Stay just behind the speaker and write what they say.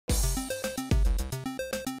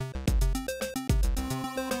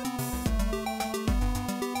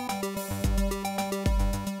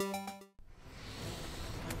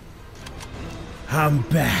I'm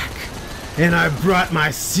back, and I brought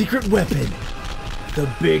my secret weapon,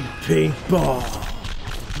 the big pink ball.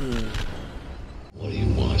 What do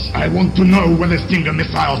you want? I want to know where the Stinger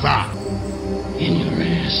missiles are. In your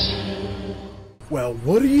ass. Well,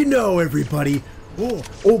 what do you know, everybody?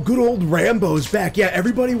 Oh, good old Rambo's back. Yeah,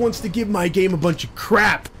 everybody wants to give my game a bunch of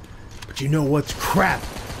crap. But you know what's crap?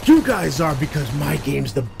 You guys are, because my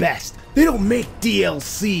game's the best. They don't make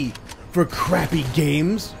DLC for crappy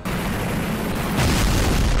games.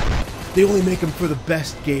 They only make them for the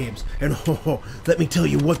best games. And let me tell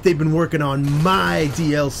you what they've been working on my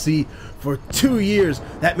DLC for 2 years.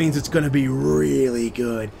 That means it's gonna be really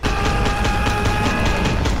good.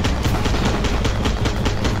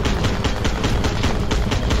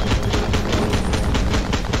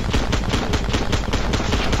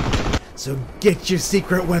 So get your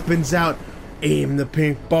secret weapons out, aim the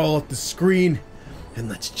pink ball at the screen, and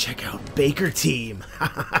let's check out Baker Team.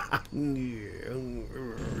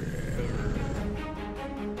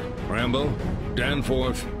 Rambo,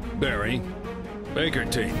 Danforth, Barry, Baker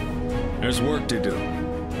Team. There's work to do.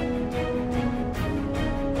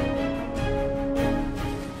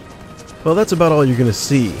 Well, that's about all you're going to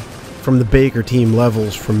see from the Baker Team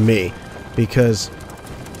levels from me, because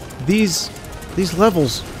these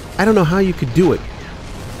levels, I don't know how you could do it.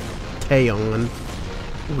 Taeon,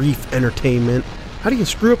 Reef Entertainment. How do you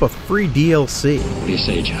screw up a free DLC? What do you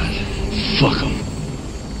say, John? Fuck 'em.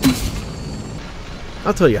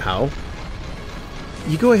 I'll tell you how.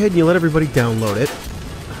 You go ahead and you let everybody download it.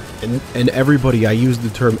 And everybody, I use the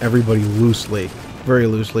term everybody loosely, very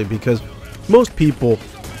loosely, because most people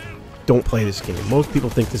don't play this game. Most people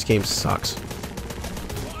think this game sucks.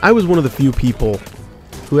 I was one of the few people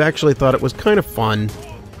who actually thought it was kind of fun,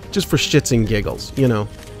 just for shits and giggles, you know.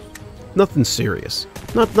 Nothing serious.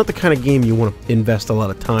 Not the kind of game you want to invest a lot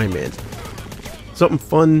of time in. Something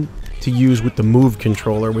fun to use with the Move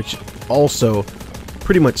controller, which also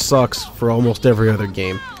pretty much sucks for almost every other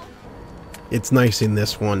game. It's nice in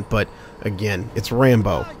this one, but again, it's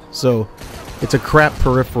Rambo. So, it's a crap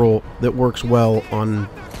peripheral that works well on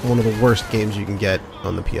one of the worst games you can get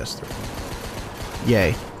on the PS3.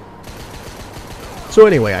 Yay. So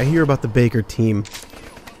anyway, I hear about the Baker Team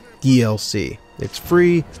DLC. It's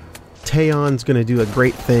free. Taeon's gonna do a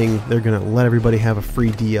great thing. They're gonna let everybody have a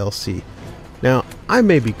free DLC. Now, I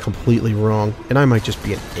may be completely wrong, and I might just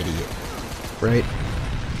be an idiot, right?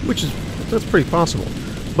 That's pretty possible.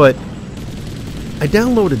 But I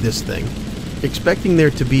downloaded this thing, expecting there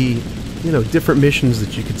to be, you know, different missions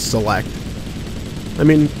that you could select. I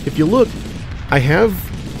mean, if you look, I have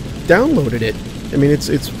downloaded it. I mean,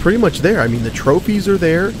 it's pretty much there. I mean, the trophies are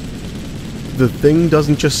there. The thing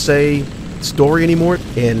doesn't just say story anymore,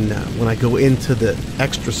 and when I go into the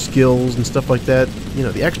extra skills and stuff like that, you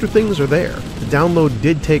know, the extra things are there. The download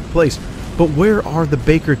did take place, but where are the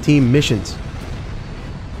Baker Team missions?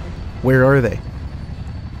 Where are they?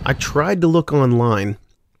 I tried to look online,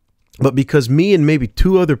 but because me and maybe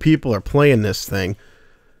 2 other people are playing this thing,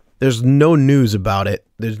 there's no news about it.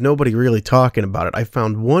 There's nobody really talking about it. I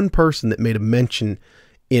found one person that made a mention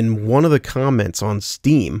in one of the comments on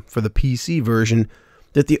Steam for the PC version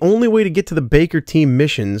that the only way to get to the Baker Team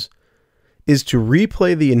missions is to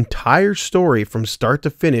replay the entire story from start to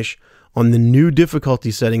finish on the new difficulty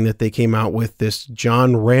setting that they came out with, this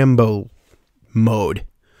John Rambo mode.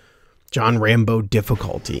 John Rambo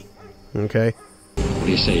difficulty. Okay? What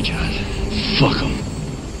do you say, John? Fuck 'em.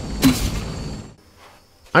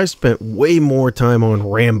 I spent way more time on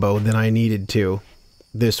Rambo than I needed to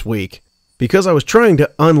this week, because I was trying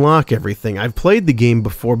to unlock everything. I've played the game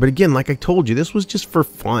before, but again, like I told you, this was just for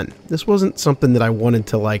fun. This wasn't something that I wanted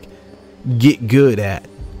to, like, get good at.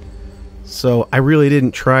 So I really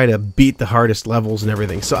didn't try to beat the hardest levels and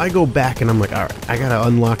everything. So I go back and I'm like, alright, I gotta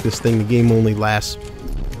unlock this thing. The game only lasts,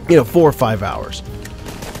 you know, 4 or 5 hours.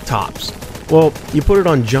 Tops. Well, you put it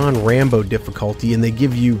on John Rambo difficulty and they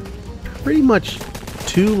give you pretty much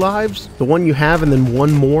 2 lives. The one you have and then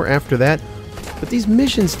 1 more after that. But these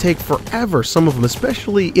missions take forever, some of them,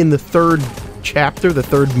 especially in the 3rd chapter, the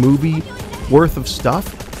 3rd movie worth of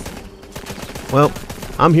stuff. Well,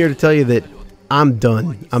 I'm here to tell you that I'm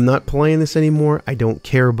done. I'm not playing this anymore. I don't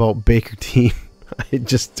care about Baker Team. I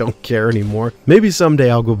just don't care anymore. Maybe someday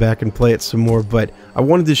I'll go back and play it some more, but I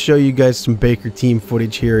wanted to show you guys some Baker Team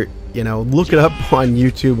footage here. You know, look it up on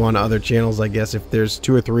YouTube, on other channels, I guess, if there's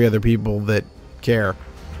 2 or 3 other people that care.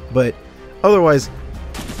 But otherwise,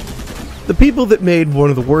 the people that made one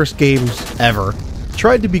of the worst games ever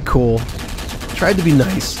tried to be cool, tried to be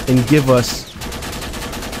nice, and give us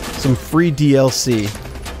some free DLC,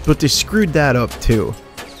 but they screwed that up too.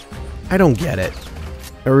 I don't get it.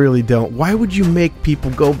 I really don't. Why would you make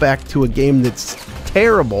people go back to a game that's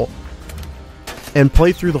terrible and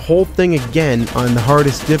play through the whole thing again on the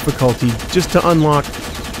hardest difficulty just to unlock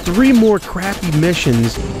 3 more crappy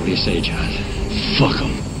missions. What do you say, John? Fuck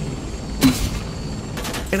them.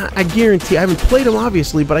 And I guarantee, I haven't played them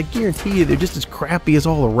obviously, but I guarantee you they're just as crappy as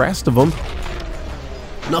all the rest of them.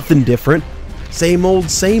 Nothing different. Same old,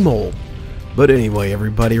 same old. But anyway,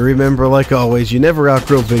 everybody, remember, like always, you never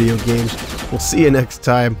outgrow video games. We'll see you next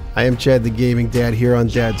time. I am Chad the Gaming Dad here on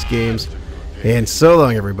Dad's Games. And so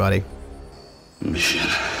long, everybody. Mission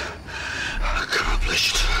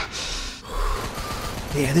accomplished.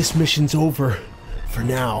 Yeah, this mission's over. For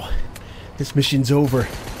now. This mission's over.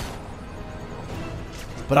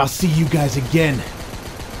 But I'll see you guys again.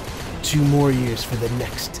 2 more years for the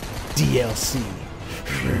next DLC.